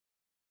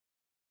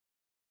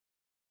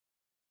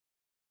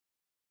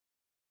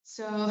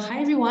Hi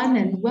everyone,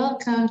 and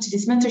welcome to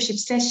this mentorship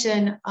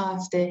session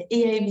of the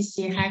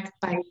AIBC Hack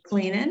by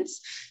Playnance.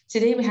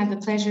 Today we have the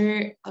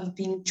pleasure of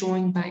being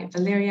joined by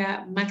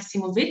Valeria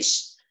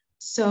Maksimovich.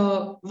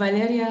 So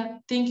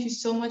Valeria, thank you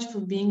so much for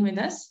being with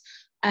us.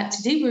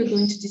 Today we're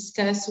going to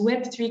discuss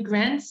Web3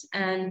 grants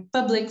and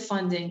public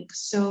funding.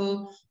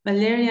 So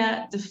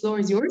Valeria, the floor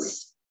is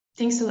yours.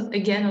 Thanks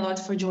again a lot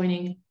for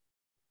joining.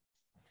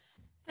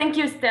 Thank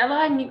you,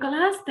 Stella and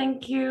Nicholas.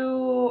 Thank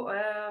you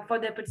for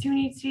the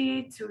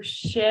opportunity to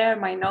share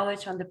my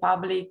knowledge on the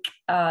public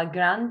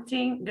grant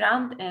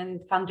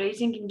and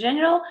fundraising in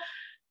general.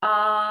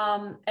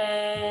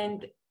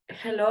 And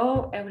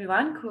hello,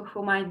 everyone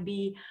who might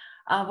be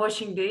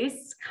watching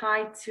this.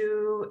 Hi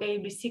to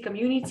AIBC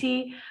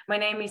community. My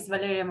name is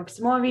Valeria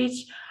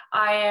Maksimovich.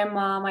 I am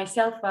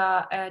myself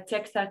a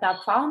tech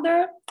startup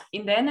founder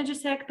in the energy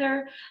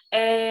sector,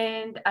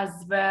 and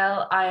as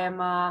well I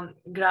am a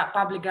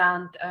public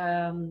grant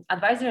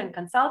advisor and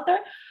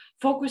consultant,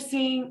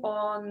 focusing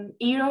on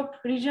Europe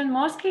region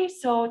mostly.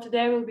 So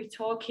today we'll be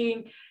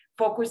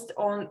focused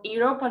on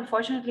Europe.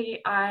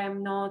 Unfortunately, I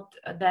am not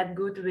that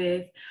good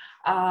with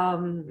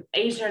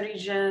Asia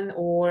region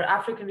or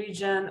African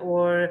region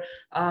or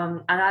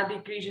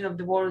Arabic region of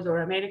the world or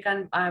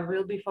American. I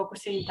will be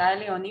focusing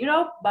entirely on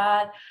Europe,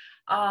 but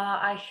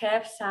I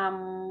have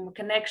some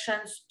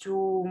connections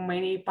to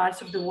many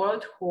parts of the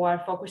world who are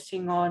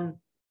focusing on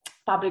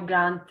public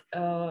grant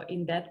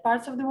in that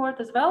parts of the world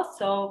as well.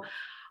 So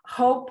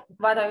hope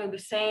what I will be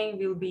saying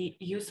will be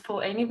useful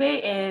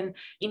anyway. And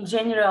in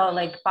general,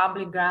 like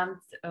public grant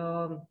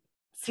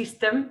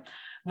system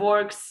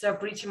works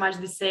pretty much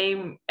the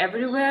same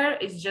everywhere.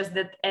 It's just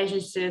that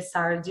agencies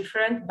are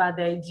different, but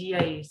the idea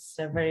is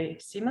very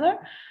similar.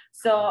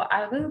 So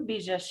I will be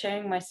just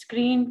sharing my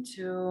screen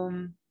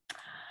to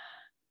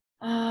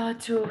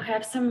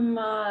have some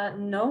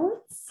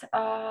notes.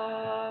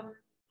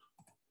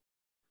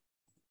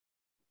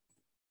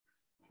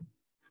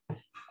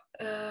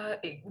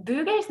 Do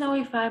you guys know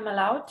if I'm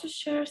allowed to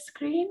share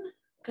screen?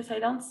 Because I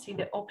don't see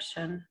the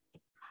option.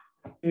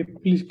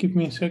 Please give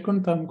me a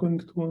second. I'm going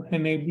to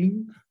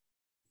enabling.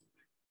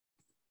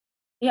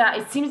 Yeah,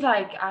 it seems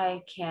like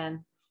I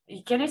can.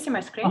 Can you see my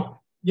screen? Oh,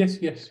 yes,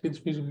 it's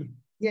visible.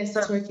 Yes,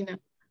 it's working now.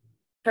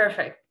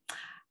 Perfect.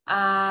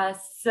 I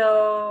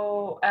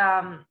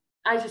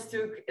just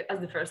took as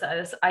the first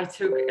I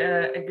took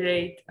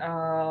a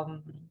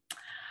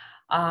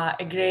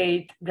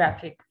great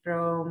graphic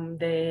from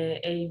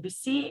the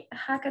AIBC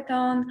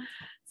Hackathon.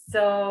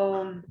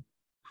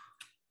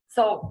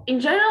 So in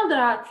general,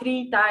 there are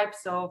three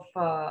types of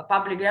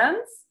public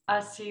grants.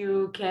 As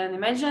you can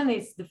imagine,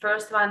 the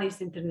first one is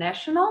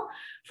international,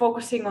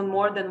 focusing on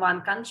more than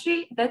one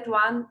country. That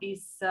one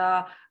is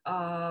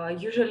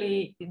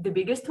usually the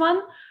biggest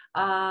one.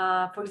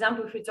 For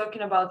example, if we're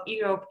talking about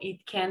Europe,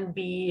 it can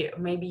be,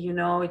 maybe you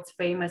know, it's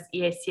famous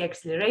EIC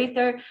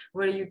Accelerator,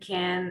 where you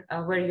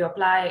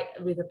apply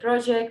with a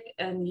project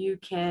and you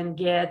can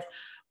get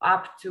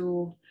up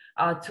to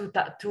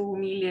 2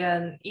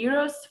 million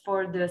euros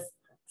for the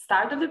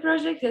start of the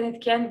project, and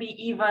it can be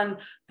even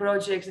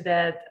projects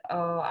that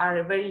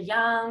are very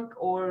young,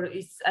 or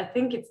I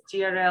think it's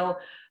TRL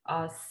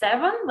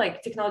 7,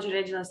 like technology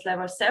readiness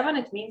level 7.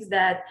 It means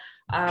that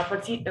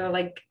applicants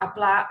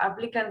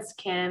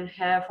can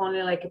have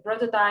only like a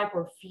prototype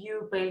or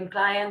few paying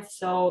clients.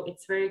 So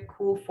it's very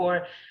cool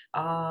for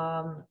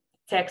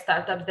tech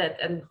startups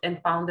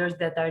and founders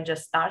that are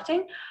just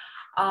starting.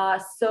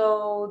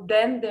 So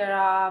then there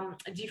are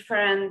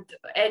different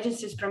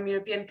agencies from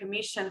European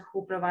Commission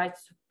who provide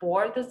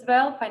support as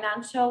well,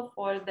 financial,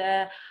 for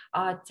the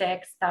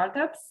tech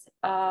startups,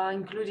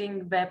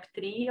 including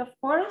Web3, of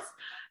course.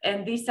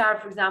 And these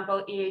are, for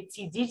example,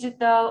 𝐒𝐿𝐻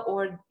Digital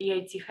or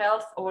𝐒𝐿𝐻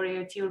Health or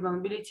𝐒𝐿𝐻 Urban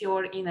Mobility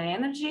or 𝐒𝐭𝐨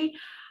Energy.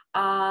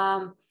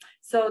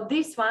 So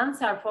these ones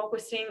are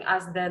focusing,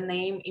 as the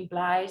name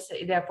implies,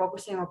 they're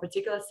focusing on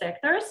particular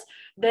sectors.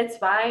 That's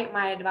why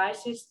my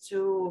advice is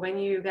to, when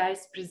you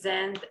guys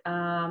present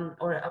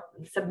or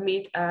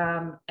submit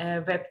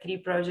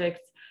Web3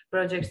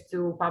 projects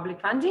to public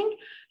funding,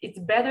 it's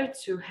better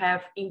to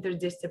have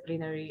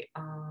interdisciplinary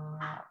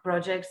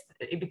projects,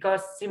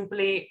 because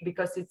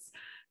it's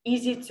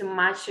easy to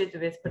match it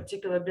with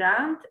particular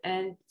grant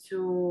and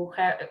to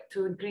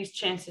increase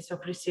chances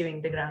of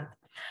receiving the grant.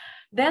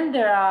 Then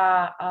there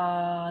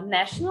are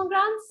national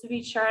grants,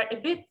 which are a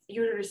bit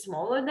usually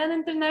smaller than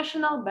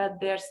international,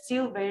 but they're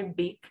still very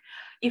big.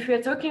 If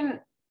you're talking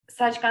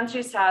such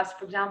countries as,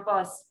 for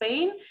example,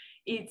 Spain,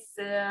 it's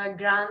a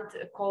grant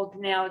called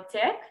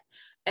NeoTech,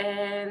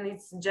 and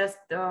it's just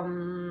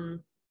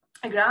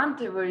a grant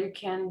where you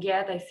can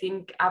get, I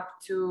think, up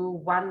to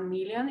 1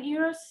 million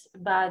euros,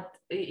 but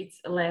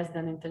it's less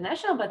than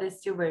international, but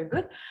it's still very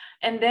good.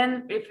 And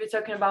then if we're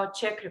talking about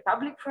Czech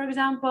Republic, for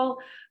example,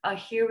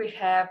 here we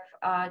have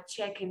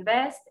Czech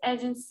Invest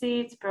Agency.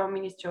 It's from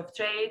Ministry of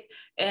Trade,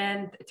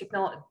 and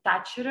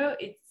𝐶hTAČR.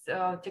 It's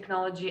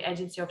technology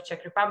agency of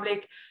Czech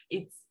Republic.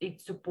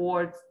 It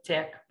supports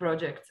tech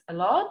projects a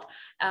lot.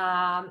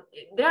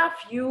 There are a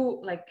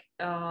few like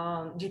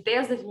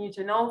details that you need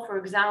to know. For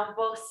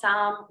example,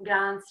 some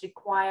grants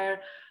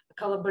require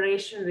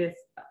collaboration with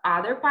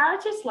other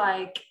parties,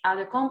 like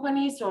other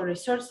companies or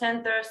research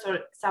centers or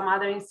some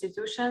other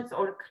institutions,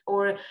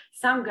 or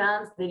some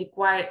grants they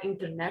require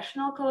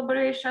international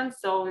collaboration.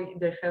 So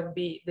there should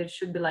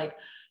be like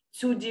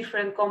 2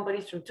 different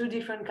companies from 2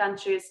 different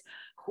countries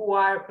who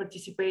are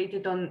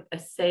participated on a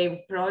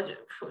same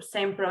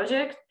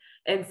project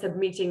and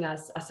submitting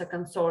as a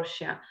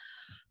consortia.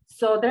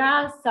 So there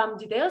are some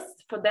details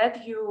for that.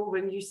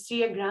 When you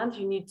see a grant,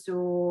 you need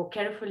to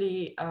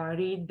carefully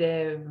read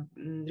the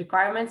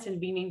requirements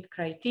and winning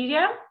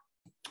criteria.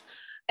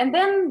 And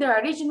then there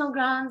are regional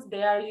grants.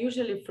 They are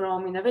usually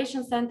from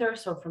innovation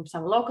centers or from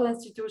some local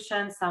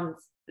institutions, some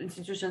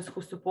institutions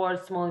who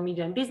support small and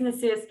medium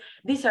businesses.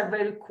 These are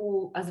very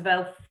cool as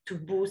well to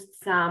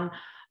boost some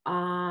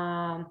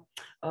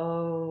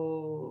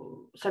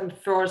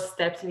first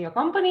steps in your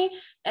company,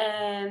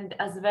 and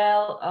as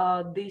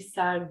well these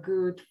are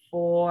good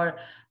for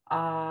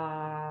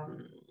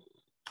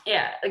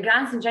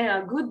grants in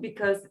general are good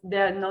because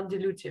they're not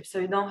dilutive, so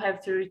you don't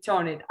have to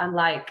return it,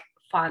 unlike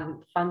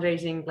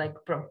fundraising like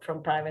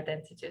from private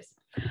entities.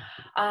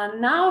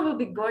 Now we'll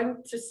be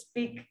going to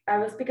I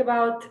will speak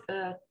about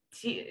a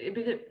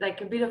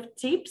bit of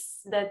tips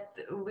that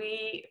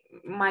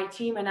my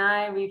team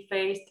and we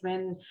faced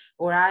when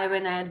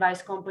I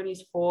advise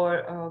companies for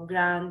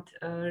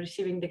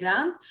receiving the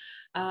grant.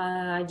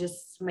 I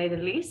just made a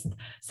list.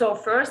 So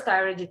first, I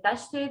already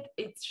touched it.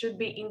 It should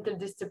be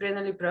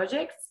interdisciplinary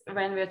projects.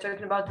 When we are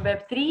talking about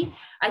Web3,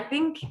 I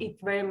think it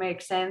very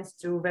makes sense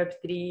to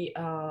Web3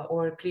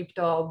 or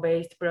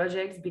crypto-based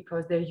projects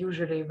because they're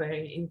usually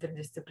very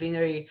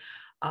interdisciplinary.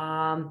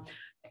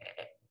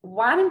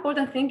 One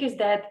important thing is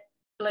that,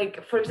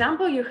 like, for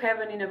example, you have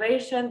an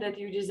innovation that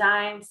you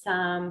design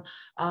some,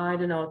 I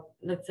don't know,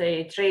 let's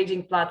say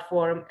trading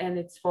platform, and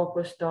it's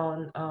focused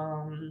on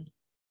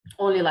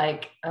only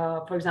like,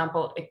 for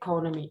example,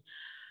 economy.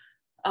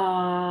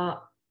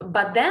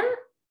 But then,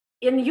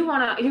 and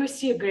you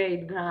see a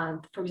great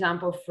grant, for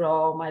example,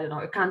 from, I don't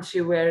know, a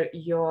country where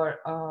your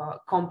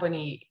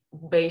company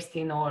based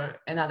in, or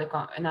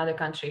another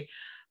country,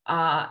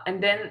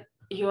 and then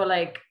you're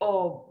like,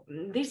 oh,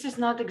 this is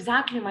not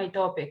exactly my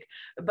topic.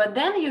 But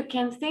then you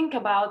can think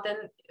about,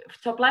 and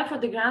to apply for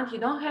the grant, you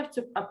don't have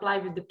to apply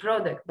with the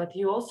product, but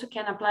you also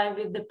can apply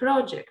with the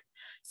project.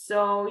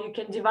 So you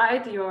can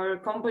divide your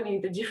company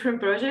into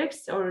different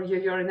projects or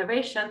your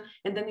innovation,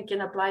 and then you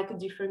can apply to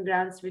different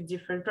grants with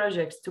different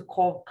projects to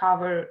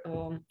cover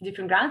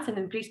different grants and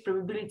increase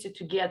probability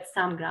to get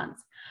some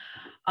grants.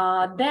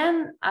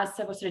 Then, as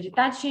I was already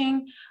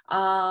touching,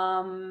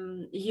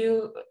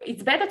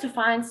 it's better to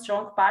find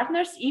strong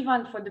partners,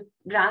 even for the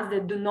grants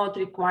that do not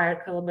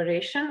require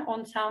collaboration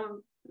on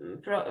some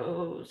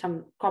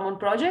common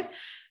project,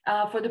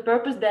 for the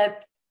purpose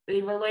that the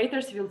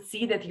evaluators will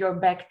see that you're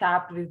backed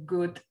up with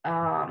good,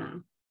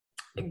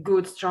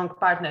 strong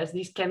partners.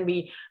 These can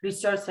be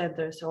research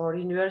centers or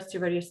university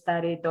where you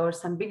studied, or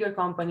some bigger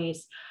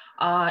companies.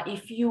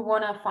 If you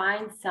want to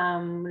find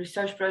some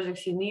research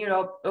projects in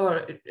Europe,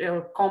 or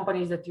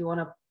companies that you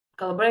want to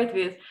collaborate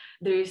with,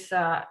 there is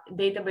a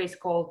database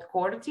called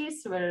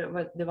𝐒𝐭𝐨𝐧,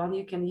 where the one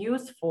you can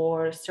use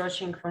for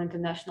searching for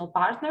international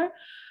partner.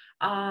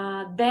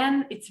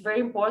 Then it's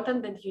very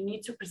important that you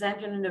need to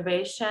present your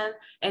innovation,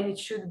 and it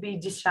should be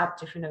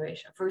disruptive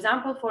innovation. For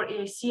example, for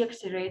AIC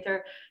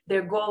Accelerator,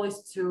 their goal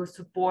is to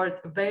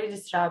support very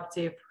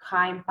disruptive,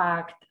 high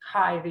impact,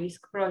 high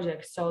risk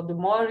projects. So the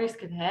more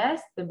risk it has,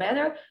 the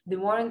better. The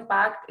more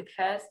impact it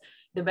has,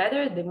 the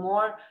better. The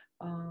more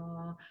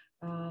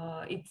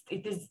it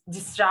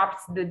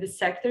disrupts the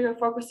sector you're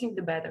focusing,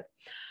 the better.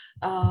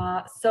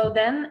 So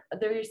then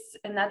there is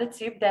another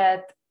tip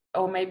that,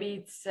 or maybe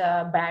it's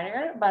a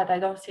barrier, but I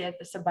don't see it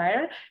as a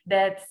barrier,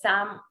 that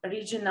some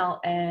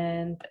regional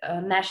and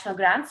national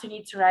grants you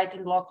need to write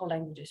in local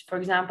languages. For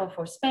example,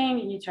 for Spain,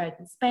 you need to write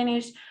in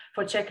Spanish.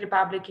 For Czech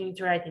Republic, you need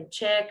to write in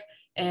Czech,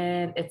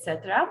 and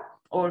etc.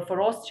 Or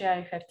for Austria,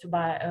 you have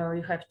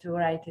to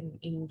write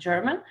in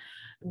German.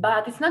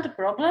 But it's not a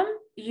problem.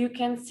 You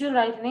can still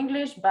write in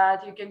English,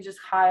 but you can just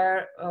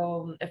hire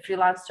a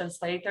freelance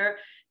translator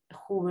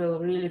who will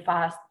really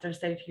fast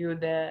translate you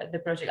the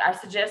project. I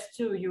suggest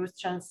to use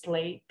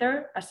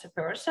translator as a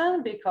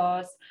person,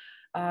 because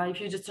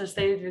if you just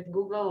translate it with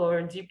Google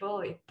or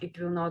DeepL, it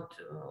will not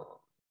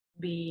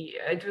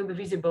it will be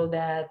visible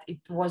that it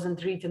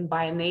wasn't written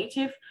by a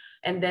native,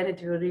 and then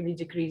it will really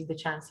decrease the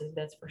chances,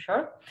 that's for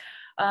sure.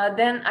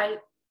 Then I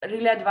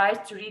really advise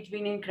to read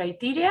winning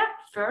criteria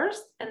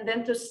first, and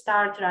then to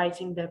start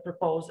writing the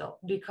proposal,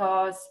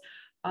 because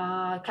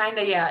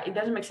it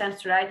doesn't make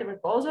sense to write a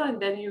proposal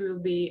and then you will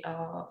be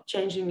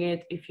changing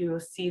it if you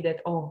see that,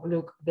 oh,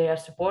 look, they are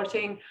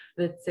supporting,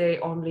 let's say,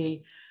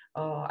 only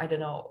I don't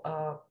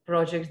know,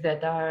 projects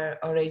that are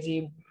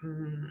already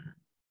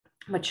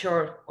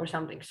mature or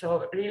something.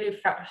 So really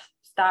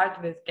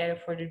start with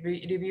carefully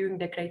reviewing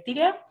the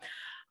criteria.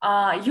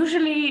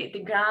 Usually the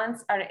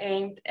grants are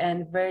aimed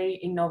at very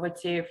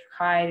innovative,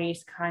 high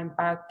risk, high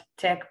impact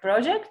tech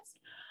projects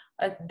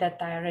that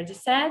I already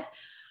said.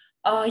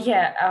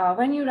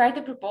 When you write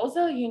a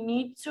proposal, you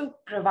need to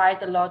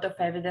provide a lot of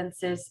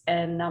evidences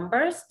and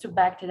numbers to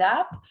back it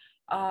up.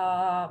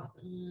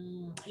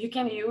 You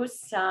can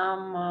use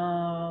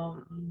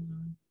some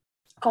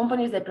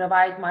companies that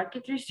provide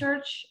market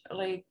research,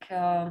 like,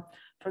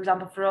 for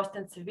example, Frost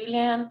and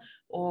Civilian,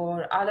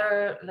 or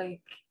other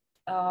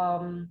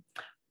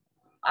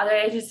other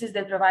agencies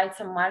that provide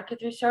some market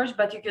research,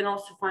 but you can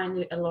also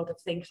find a lot of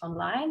things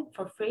online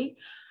for free.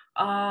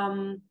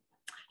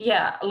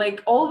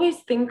 Always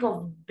think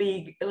of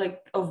big,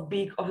 of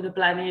the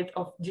planet,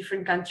 of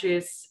different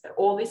countries,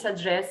 always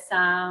address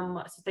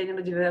some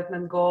sustainable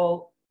development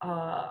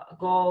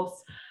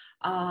goals,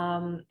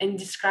 and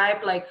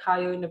describe how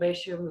your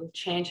innovation will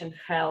change and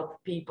help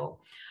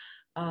people.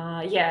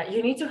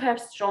 You need to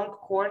have strong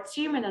core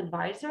team and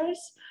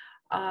advisors.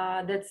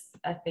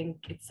 I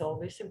think it's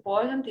always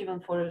important, even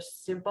for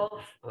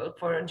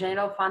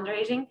general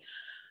fundraising.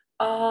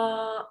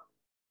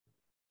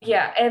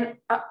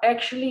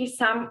 Actually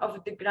some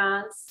of the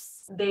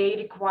grants, they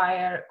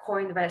require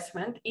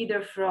co-investment,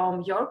 either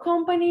from your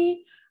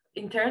company,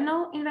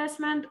 internal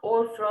investment,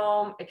 or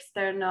from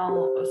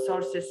external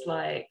sources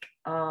like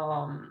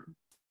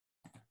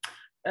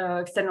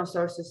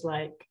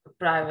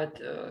private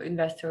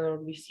investor, or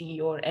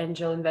VC, or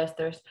angel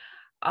investors.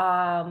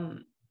 I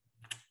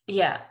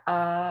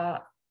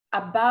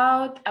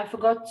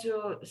forgot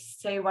to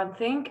say one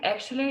thing,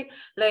 actually,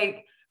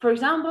 for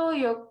example,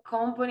 your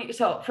company.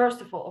 So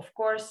first of all, of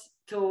course,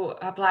 to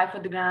apply for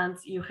the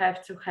grants, you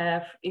have to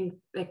have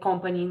a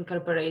company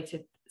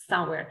incorporated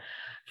somewhere.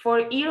 For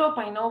Europe,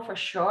 I know for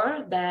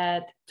sure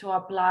that to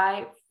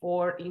apply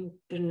for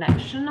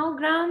international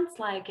grants,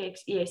 like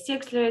EIC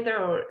Accelerator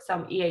or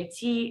some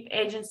EIT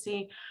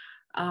agency,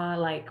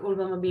 like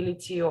urban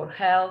mobility or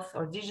health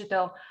or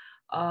digital,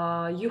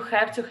 you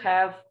have to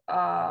have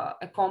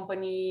a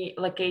company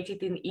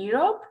located in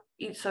Europe,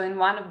 so in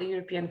one of the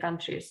European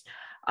countries.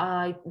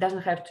 It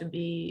doesn't have to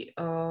be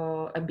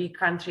a big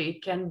country.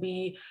 It can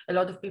be a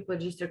lot of people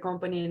register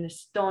company in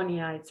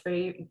Estonia. It's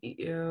very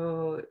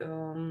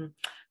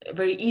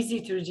easy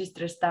to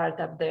register a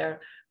startup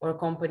there, or a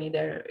company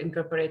there,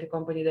 incorporate a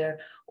company there,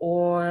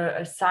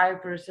 or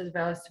Cyprus as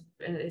well.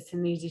 It's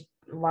an easy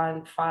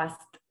one,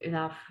 fast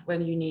enough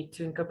when you need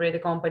to incorporate a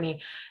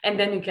company, and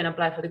then you can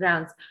apply for the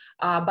grants.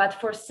 But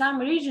for some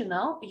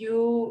regional,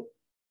 you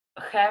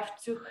have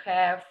to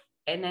have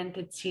an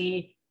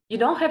entity. You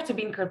don't have to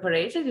be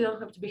incorporated, you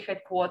don't have to be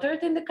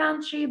headquartered in the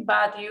country,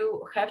 but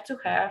you have to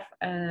have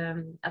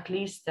at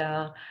least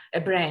a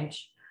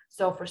branch.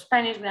 So for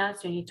Spanish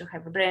grants, you need to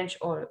have a branch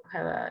or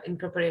have an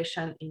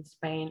incorporation in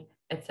Spain,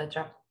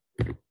 etc.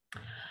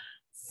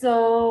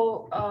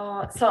 So,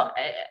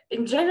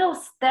 in general,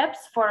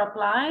 steps for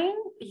applying,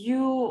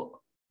 you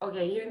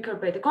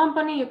incorporate a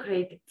company, you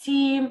create a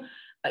team.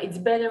 It's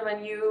better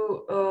when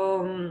you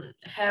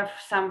have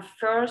some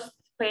first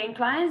paying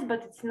clients,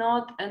 but it's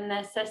not a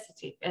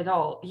necessity at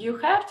all. You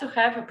have to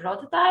have a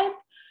prototype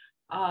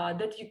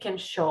that you can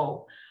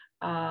show.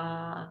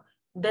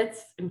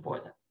 That's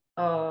important.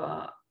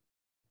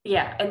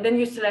 And then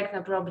you select an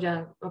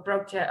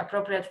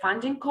appropriate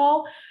funding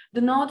call. Do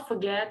not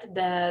forget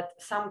that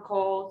some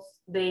calls,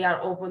 they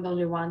are opened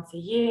only once a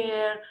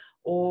year,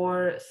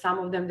 or some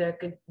of them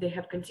they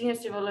have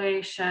continuous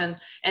evaluation,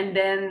 and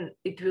then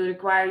it will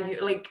require you,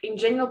 like in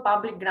general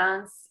public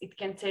grants, it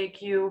can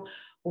take you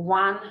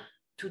 1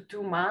 to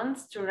 2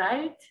 months to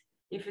write.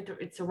 If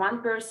it's a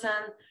one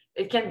person,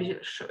 it can be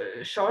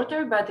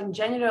shorter, but in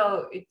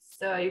general,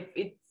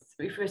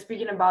 if we're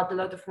speaking about a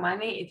lot of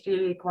money, it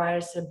really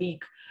requires a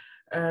big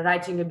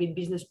writing a big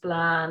business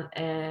plan,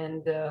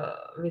 and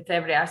with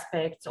every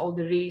aspect, all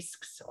the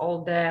risks,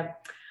 all the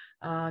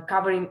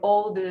covering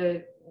all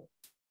the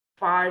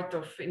part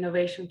of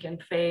innovation can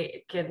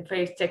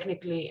face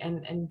technically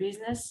and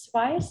business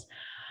wise.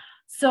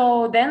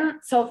 So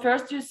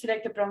first you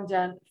select a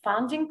program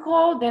funding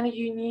call, then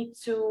you need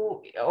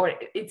to, or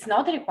it's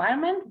not a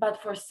requirement,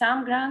 but for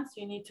some grants,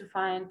 you need to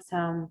find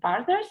some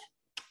partners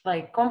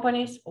like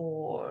companies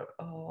or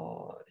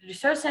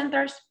research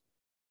centers.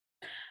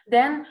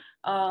 Then,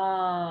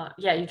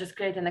 you just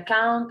create an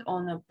account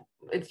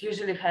it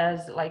usually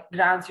has, like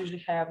grants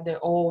usually have their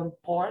own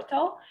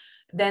portal.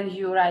 Then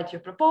you write your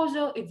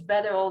proposal. It's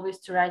better always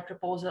to write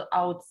proposal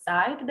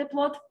outside the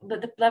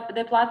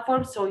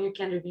platform, so you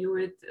can review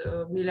it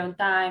a million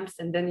times,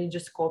 and then you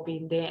just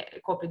copy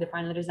the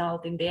final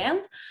result in the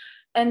end.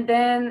 And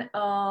then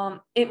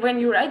when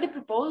you write the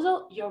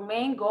proposal, your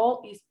main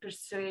goal is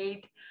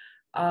persuade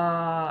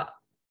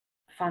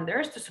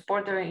funders to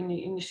support their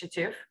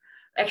initiative.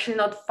 Actually,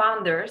 not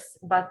funders,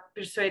 but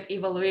persuade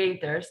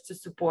evaluators to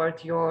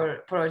support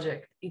your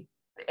project.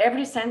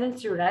 Every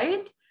sentence you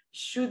write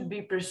should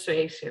be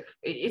persuasive.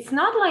 It's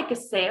not like a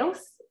sales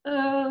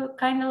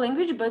kind of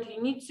language, but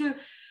you need to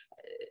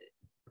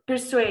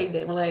persuade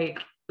them. Like,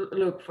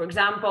 look, for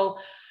example,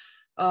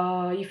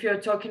 if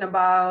you're talking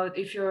about,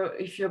 if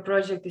your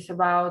project is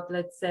about,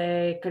 let's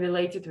say,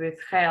 correlated with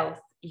health,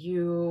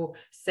 you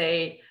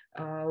say,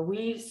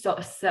 we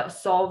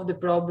solve the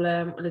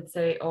problem, let's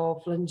say,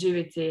 of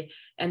longevity,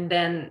 and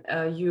then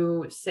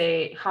you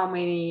say how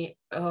many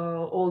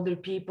older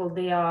people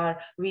they are,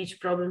 which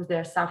problems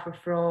they suffer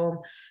from,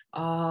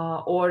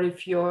 or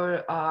if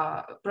your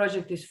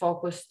project is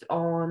focused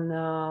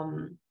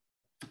on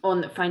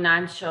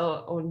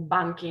financial, on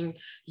banking,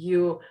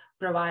 you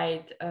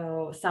provide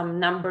some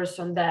numbers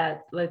on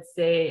that. Let's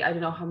say, I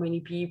don't know how many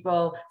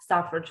people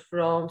suffered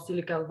from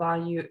Silicon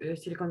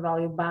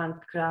Valley Bank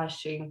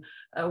crashing,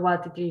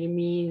 what it really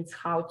means,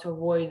 how to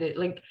avoid it.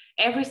 Like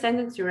every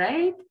sentence you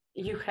write,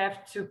 you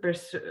have to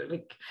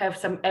have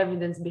some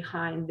evidence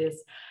behind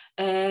this,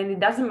 and it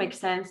doesn't make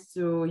sense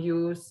to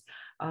use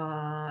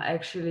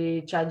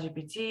actually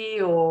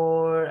ChatGPT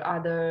or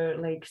other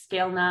like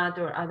𝐒𝐭𝐨𝐬𝐧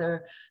or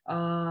other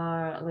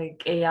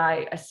like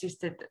AI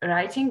assisted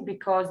writing,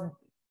 because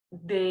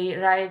they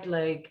write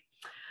like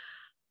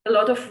a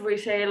lot of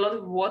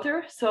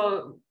water.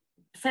 So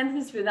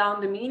sentence without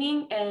the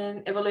meaning,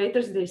 and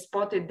evaluators, they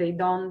spot it, they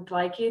don't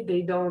like it,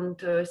 they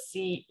don't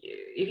see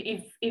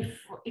if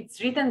it's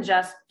written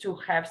just to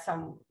have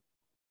some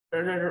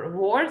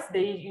words,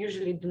 they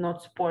usually do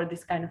not support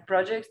this kind of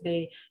projects.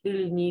 They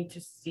really need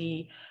to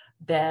see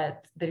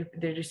that the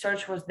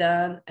research was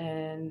done,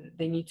 and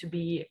they need to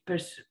be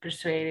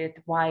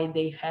persuaded why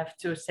they have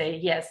to say,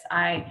 yes,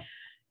 I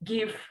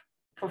give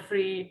for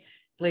free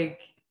like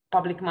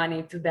public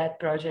money to that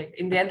project.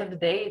 In the end of the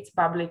day, it's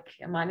public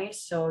money,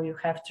 so you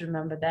have to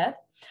remember that.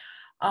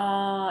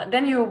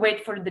 Then you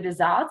wait for the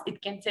results.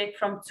 It can take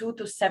from 2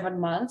 to 7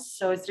 months,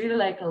 so it's really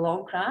like a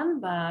long run,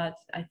 but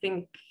I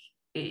think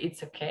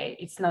it's okay.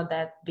 It's not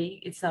that big,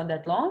 it's not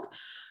that long.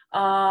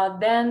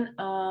 Then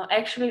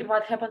actually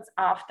what happens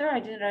after, I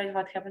didn't write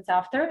what happens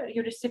after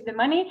you receive the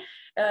money.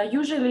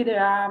 Usually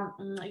there are,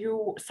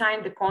 you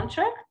sign the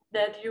contract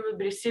that you will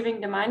be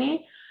receiving the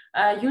money.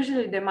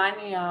 Usually the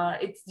money,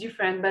 it's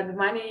different, but the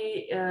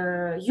money,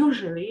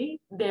 usually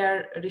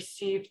they're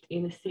received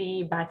in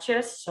 3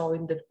 batches. So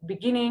in the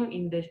beginning,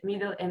 in the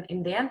middle, and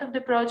in the end of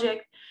the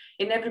project.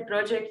 In every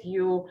project,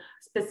 you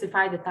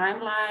specify the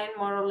timeline,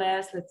 more or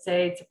less. Let's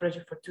say it's a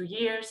project for 2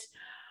 years,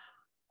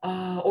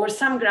 or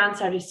some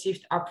grants are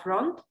received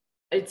upfront.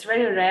 It's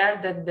very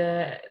rare that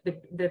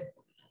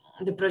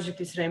the project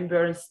is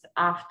reimbursed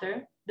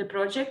after the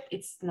project.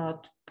 It's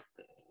not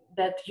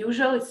that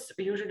usual. It's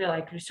usually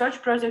like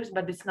research projects,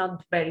 but it's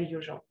not very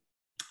usual.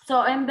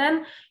 So, and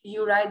then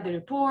you write the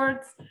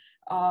reports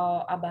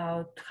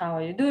about how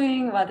are you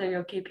doing, what are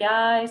your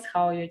KPIs,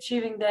 how are you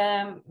achieving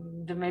them.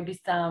 There may be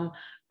some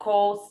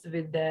calls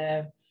with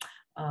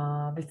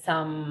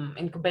some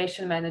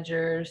incubation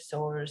managers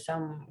or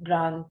some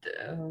grant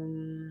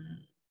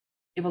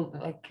people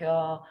like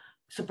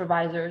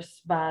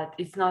supervisors, but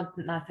it's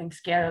nothing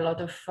scary. A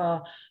lot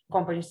of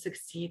companies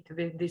succeed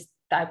with this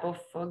type of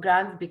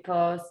grants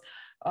because,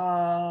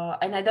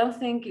 and I don't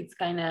think it's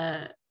kind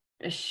of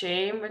a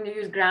shame when you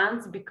use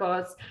grants,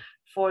 because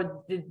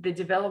for the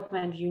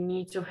development, you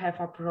need to have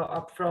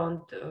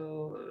upfront,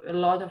 a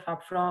lot of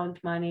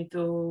upfront money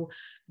to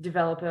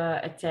develop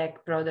a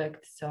tech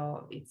product.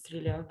 So it's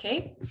really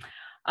okay.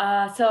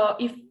 So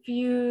if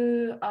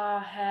you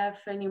have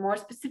any more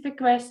specific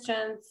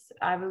questions,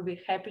 I will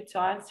be happy to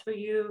answer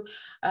you.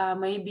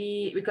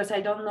 Maybe because I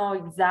don't know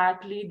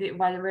exactly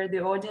where the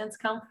audience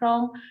come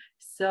from.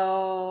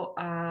 So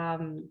I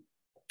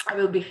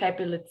will be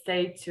happy, let's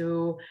say,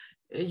 to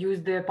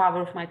use the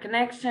power of my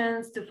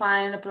connections to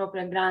find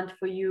appropriate grant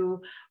for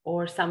you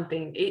or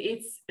something.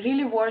 It's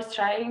really worth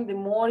trying. The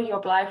more you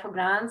apply for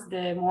grants,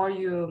 the more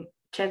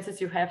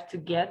chances you have to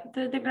get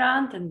the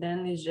grant, and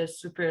then it's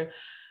just super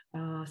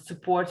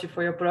supportive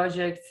for your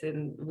projects,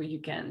 and you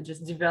can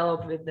just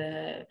develop with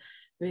the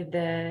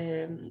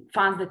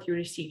funds that you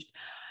received.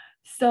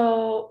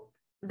 So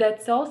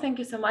that's all. Thank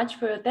you so much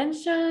for your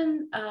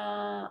attention.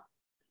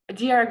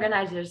 Dear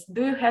organizers,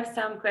 do you have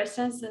some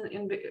questions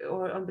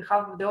or on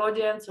behalf of the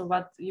audience, or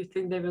what you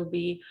think they will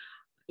be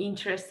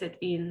interested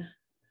in?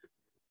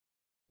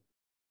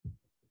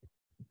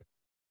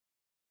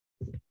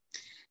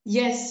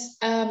 Yes,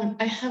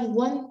 I have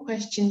one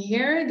question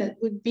here that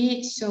would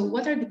be, so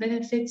what are the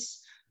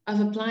benefits of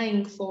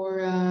applying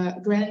for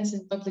grants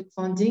and public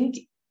funding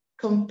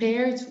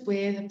compared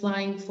with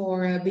applying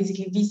for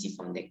basically VC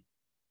funding?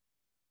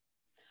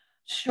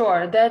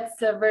 Sure,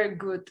 that's a very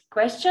good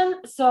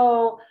question.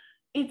 So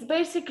it's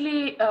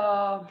basically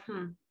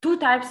 2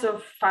 types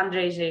of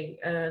fundraising,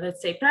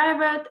 let's say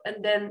private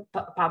and then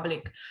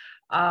public.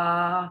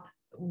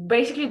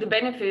 Basically the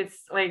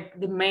benefits, like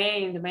the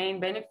main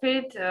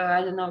benefit,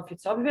 I don't know if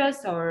it's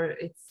obvious or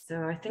it's,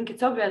 I think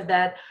it's obvious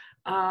that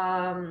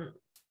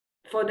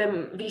for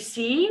the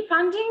VC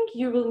funding,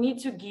 you will need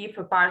to give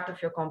a part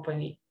of your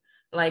company.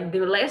 Like the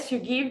less you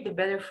give, the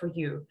better for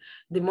you.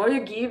 The more you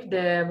give,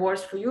 the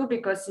worse for you,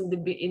 because in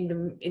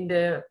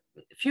the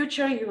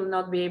future, you will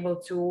not be able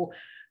to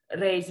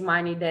raise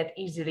money that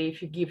easily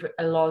if you give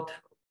a lot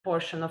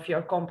portion of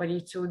your company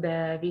to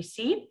the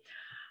VC.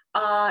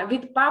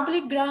 With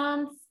public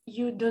grants,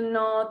 you do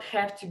not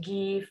have to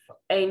give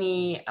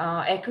any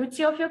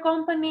equity of your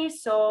company,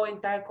 so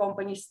entire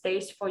company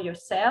stays for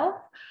yourself.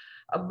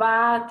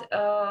 But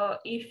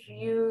if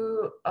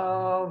you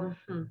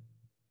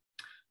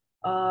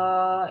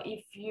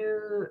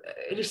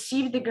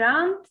receive the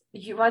grant,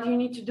 what you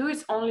need to do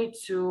is only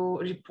to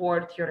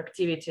report your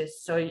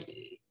activities. So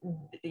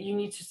you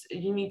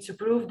need to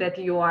prove that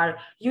you are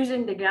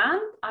using the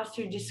grant as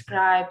you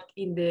described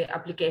in the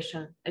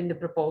application, in the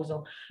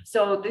proposal.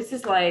 So this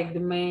is like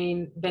the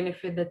main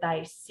benefit that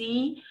I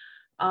see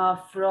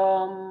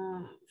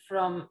from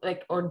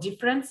like, or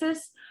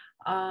differences.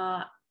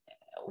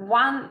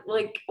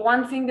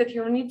 One thing that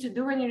you need to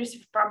do when you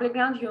receive public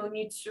grant, you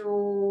need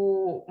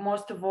to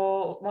most of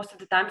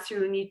the times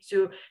you need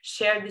to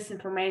share this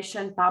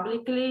information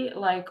publicly,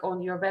 like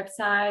on your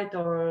website,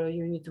 or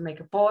you need to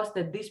make a post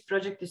that this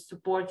project is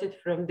supported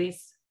from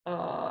these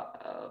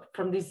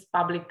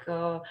public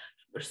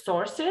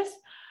sources.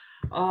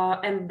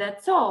 And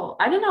that's all.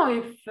 I don't know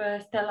if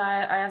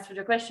Stella, I answered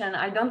your question.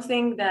 I don't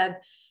think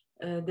that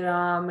there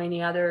are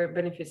many other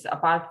benefits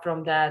apart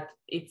from that.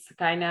 It's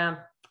kind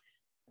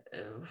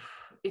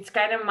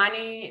of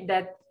money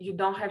that you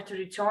don't have to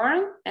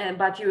return,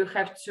 but you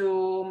have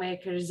to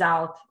make a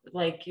result.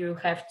 Like you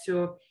have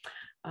to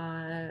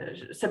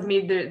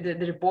submit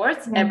the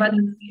reports. Mm-hmm. But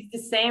it's the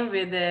same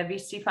with the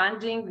VC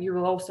funding. You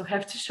will also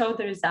have to show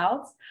the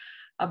results.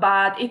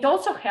 But it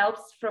also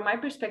helps, from my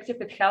perspective,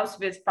 it helps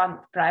with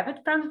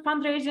private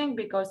fundraising,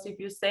 because if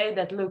you say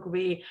that, look,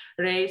 we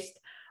raised,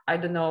 I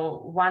don't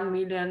know, 1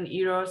 million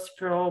euros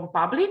from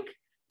public,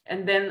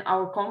 and then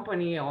our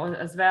company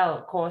as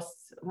well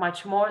costs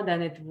much more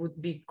than it would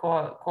be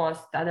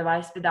cost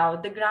otherwise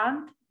without the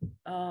grant.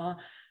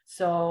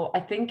 So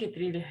I think it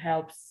really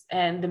helps.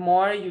 And the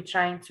more you're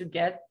trying to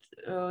get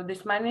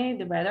this money,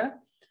 the better.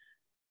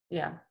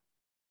 Yeah.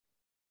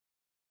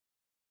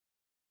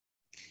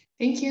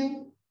 Thank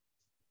you.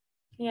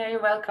 Yeah,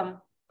 you're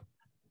welcome.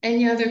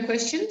 Any other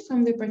questions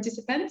from the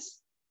participants?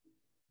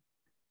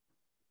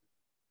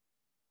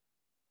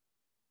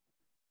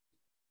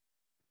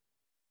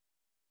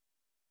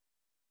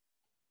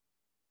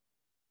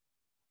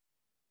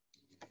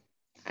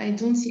 I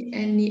don't see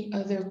any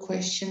other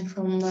question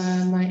from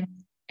my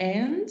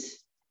end.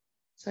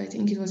 So I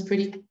think it was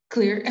pretty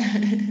clear.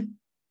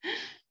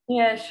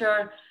 Yeah,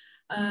 sure.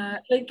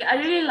 Like I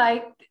really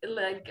liked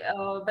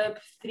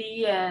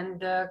Web3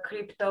 and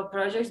crypto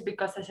projects,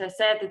 because, as I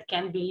said, it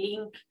can be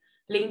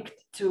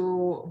linked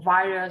to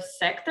various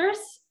sectors,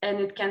 and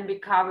it can be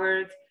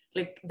covered,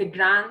 like the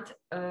grant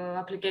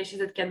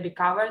applications that can be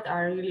covered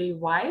are really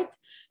wide.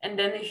 And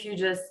then if you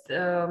just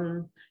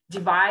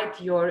divide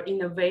your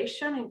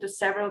innovation into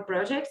several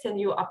projects and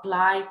you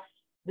apply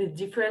the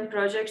different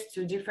projects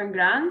to different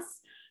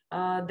grants,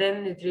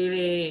 then it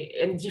really,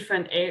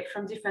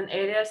 from different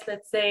areas,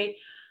 let's say,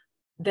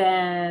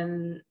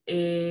 then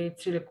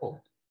it's really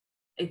cool.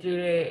 It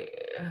really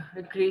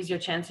increases your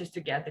chances to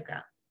get the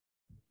grant.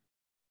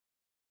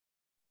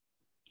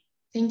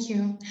 Thank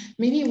you.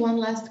 Maybe one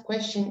last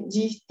question. Do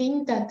you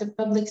think that the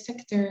public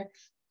sector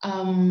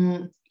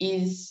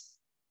is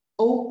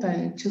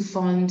open to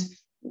fund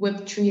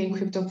Web3 and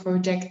crypto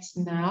projects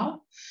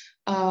now?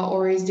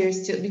 Or is there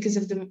still, because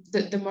of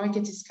the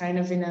market is kind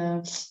of in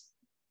a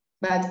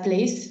bad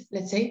place,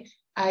 let's say,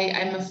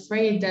 I'm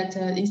afraid that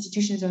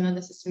institutions are not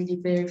necessarily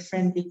very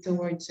friendly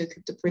towards a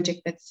crypto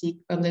project that seek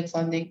public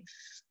funding.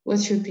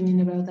 What's your opinion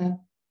about that?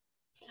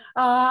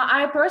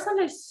 I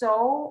personally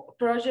saw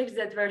projects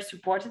that were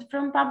supported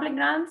from public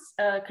grants,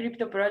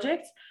 crypto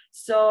projects.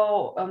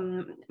 So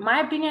my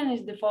opinion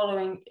is the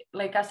following.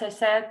 Like, as I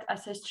said,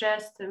 as I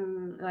stressed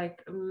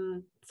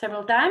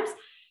several times,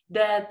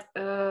 that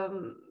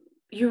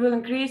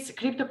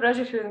crypto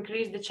projects will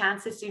increase the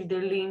chances if they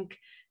link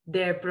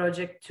their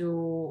project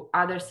to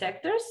other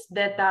sectors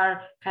that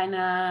are kind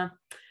of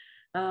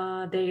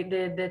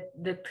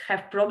that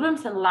have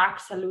problems and lack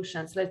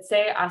solutions. Let's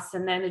say as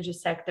an energy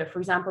sector, for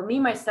example,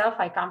 me myself,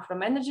 I come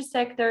from energy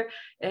sector,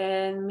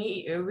 and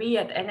we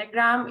at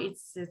Energram,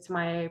 it's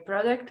my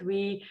product.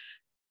 We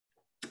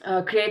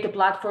create a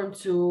platform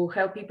to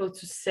help people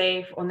to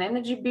save on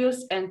energy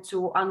bills and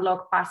to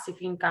unlock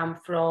passive income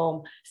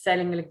from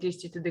selling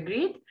electricity to the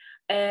grid.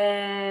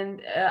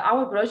 And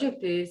our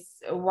project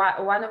is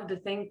one of the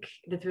things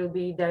that will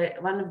be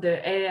one of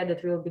the area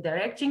that will be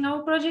directing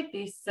our project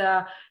is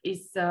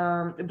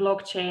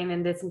blockchain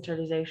and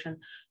decentralization.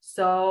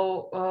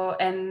 So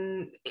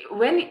and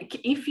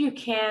if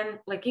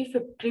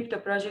a crypto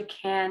project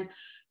can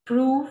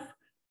prove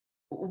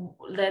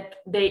that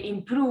they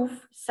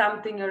improve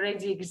something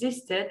already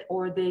existed,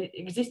 or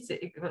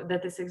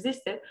that has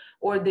existed,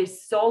 or they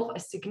solve a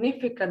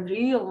significant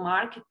real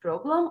market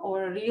problem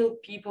or a real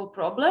people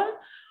problem,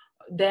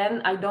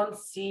 then I don't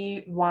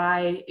see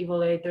why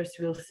evaluators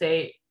will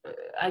say,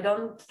 I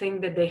don't think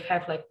that they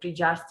have like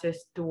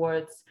prejudice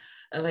towards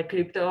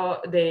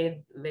crypto.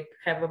 They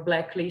have a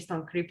blacklist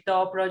on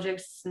crypto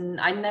projects.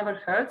 I never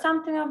heard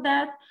something of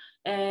that.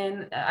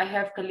 And I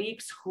have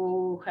colleagues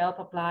who help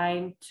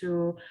applying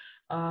to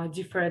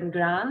different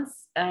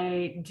grants.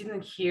 I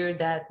didn't hear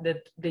that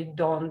they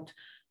don't,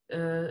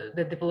 the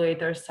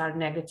evaluators are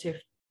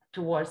negative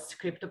towards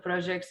crypto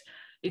projects.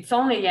 It's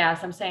only,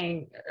 yes, I'm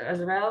saying as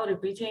well,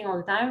 repeating all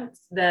the time,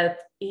 that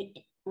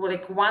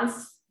like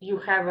once you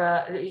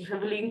have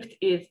linked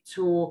it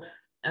to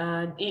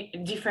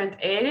different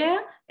area,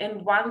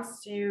 and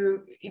once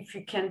if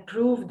you can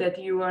prove that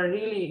you are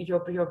really,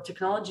 your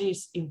technology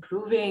is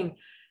improving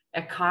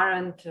a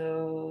current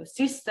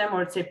system,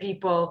 or say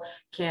people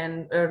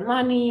can earn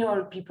money,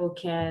 or people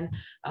can,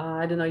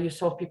 I don't know, you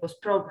solve people's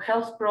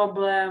health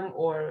problem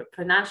or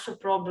financial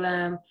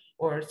problem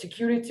or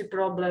security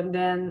problem,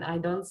 then I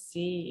don't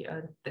see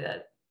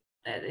that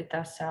it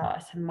as a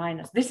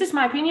minus. This is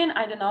my opinion.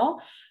 I don't know.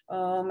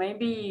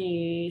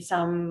 Maybe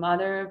some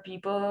other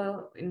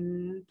people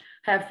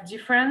have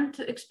different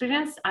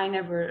experience. I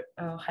never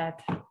had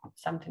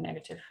something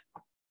negative.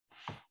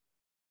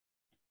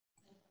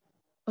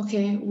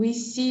 Okay, we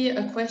see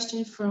a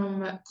question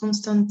from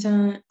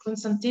Constantin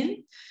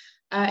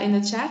in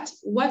the chat.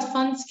 What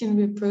funds can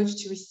we approach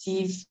to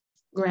receive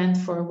grant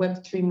for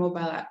Web3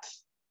 mobile app?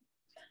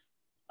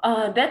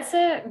 That's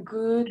a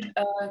good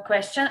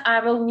question.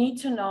 I will need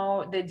to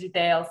know the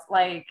details.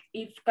 Like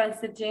if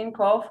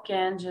𝐒𝐭∫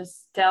 can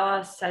just tell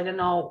us, I don't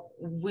know,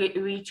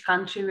 which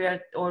country we are,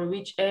 or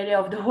which area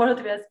of the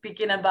world we are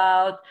speaking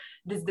about.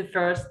 This is the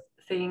first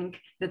thing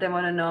that I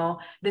want to know.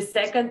 The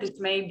second is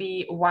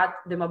maybe what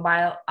the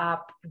mobile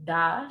app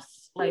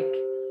does, like,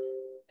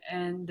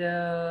 and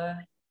yeah,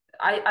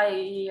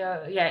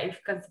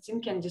 if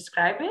Konstantin can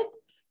describe it,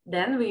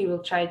 then we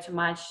will try to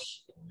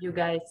match you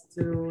guys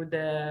to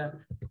the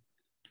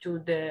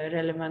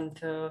relevant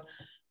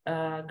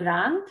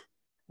grant.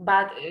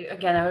 But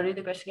again, I will read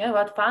the question again.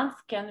 What funds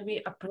can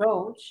we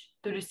approach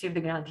to receive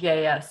the grant?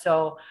 Yeah.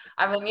 So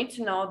I will need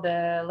to know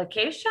the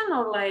location,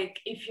 or like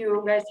if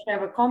you guys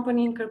have a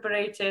company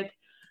incorporated,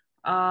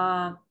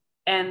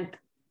 and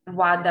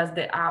what does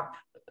the app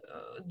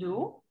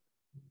do?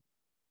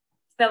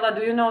 Stella,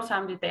 do you know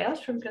some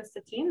details from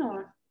Konstantin,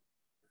 or?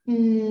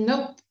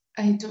 Nope,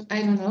 I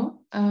don't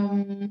know.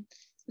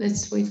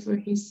 Let's wait for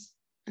his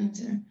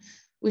answer.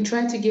 We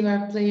try to give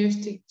our players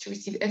to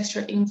receive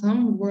extra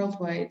income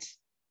worldwide.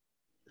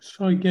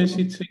 So I guess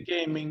it's a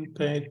gaming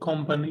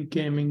company,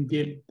 gaming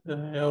guild,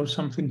 or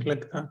something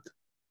like that.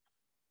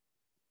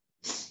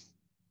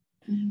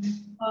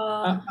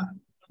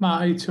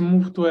 It's a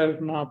move to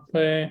earn app.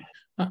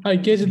 I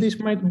guess this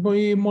might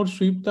be more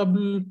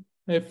suitable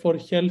for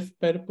health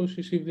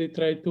purposes if they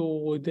try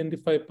to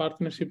identify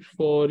partnerships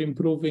for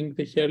improving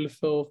the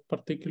health of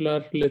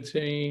particular, let's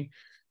say,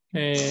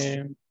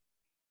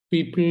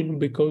 people,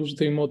 because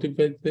they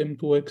motivate them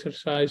to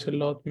exercise a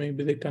lot.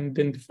 Maybe they can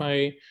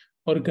identify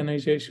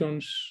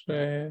organizations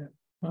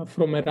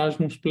from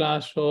Erasmus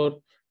Plus,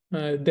 or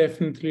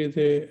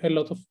definitely a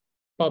lot of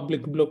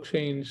public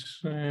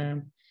blockchains.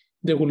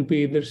 They will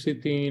be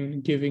interested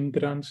in giving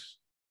grants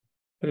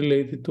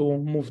related to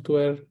move to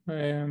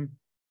earn.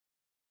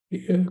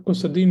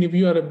 Konstantin, if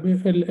you are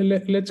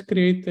let's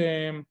create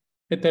a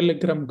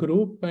Telegram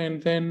group,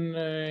 and then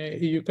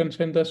you can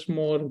send us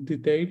more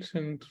details,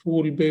 and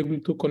we'll be able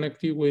to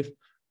connect you with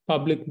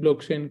public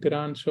blockchain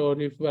grants,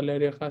 or if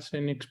Valeria has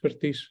any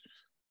expertise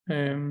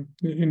in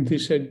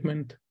this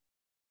segment.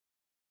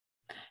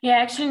 Yeah,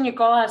 actually,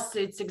 Nicholas,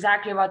 it's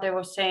exactly what I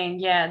was saying.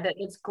 Yeah, that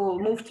it's cool.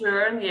 Move to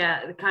earn.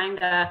 Yeah, the kind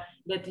of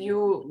that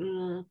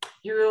you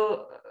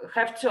will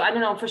have to. I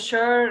don't know for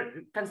sure,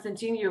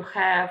 Konstantin. You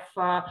have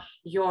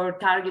your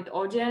target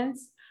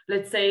audience.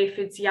 Let's say if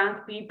it's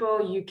young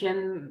people, you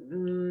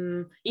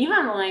can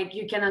even like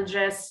you can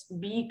address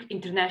big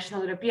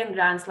international European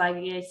grants like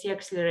the AIBC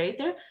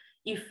Accelerator.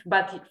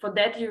 But for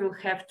that you will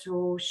have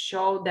to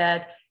show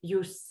that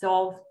you're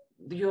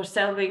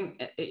solving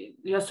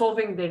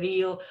the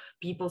real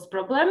people's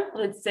problem.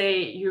 Let's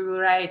say you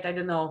write, I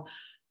don't know,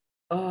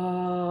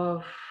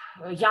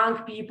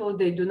 young people,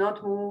 they do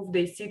not move,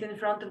 they sit in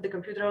front of the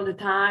computer all the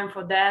time.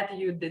 For that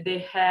they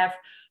have,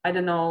 I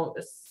don't know,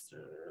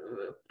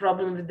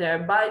 problem with their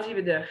body,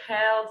 with their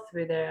health,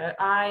 with their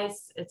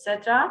eyes,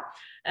 etc.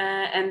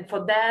 And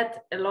for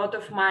that, a lot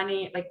of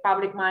money, like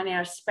public money,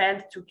 are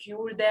spent to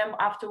cure them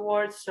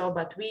afterwards. So,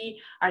 but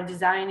we are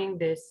designing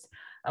this,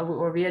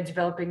 or we are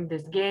developing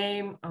this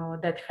game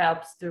that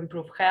helps to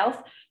improve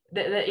health.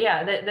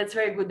 That's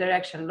very good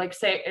direction. Like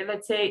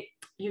let's say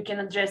you can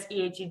address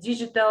𝐒𝐭𝐻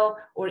Digital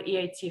or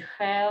𝐒𝐻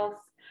Health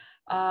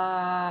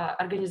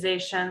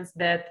organizations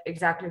that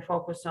exactly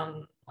focus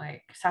on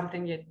like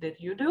something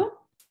that you do.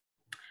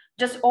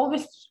 Just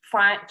always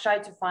try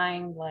to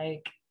find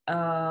like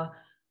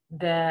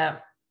the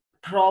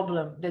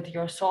problem that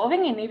you're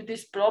solving, and if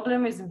this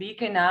problem is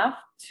big enough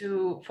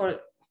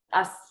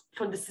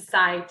for the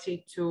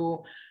society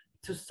to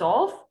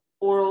solve,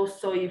 or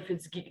also if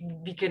it's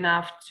big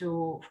enough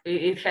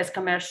it has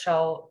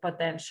commercial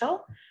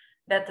potential,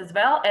 that as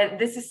well. And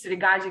this is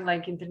regarding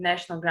like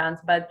international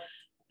grants, but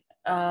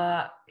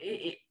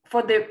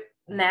for the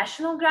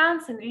national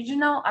grants and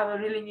regional, I will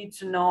really need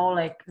to know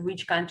like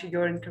which country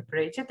you're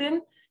incorporated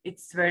in.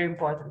 It's very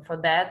important for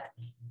that.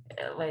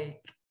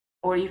 Like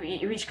or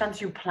which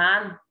country you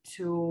plan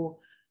to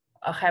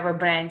have a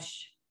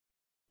branch.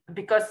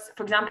 Because,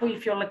 for example,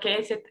 if you're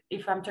located,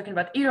 if I'm talking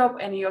about Europe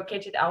and you're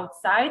located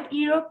outside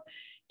Europe,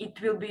 it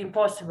will be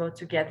impossible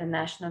to get a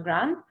national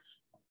grant.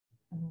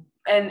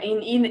 And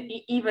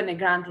even a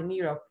grant in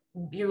Europe,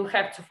 you will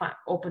have to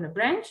open a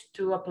branch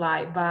to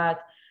apply,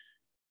 but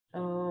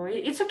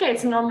it's okay.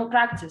 It's a normal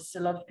practice. A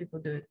lot of people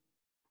do it.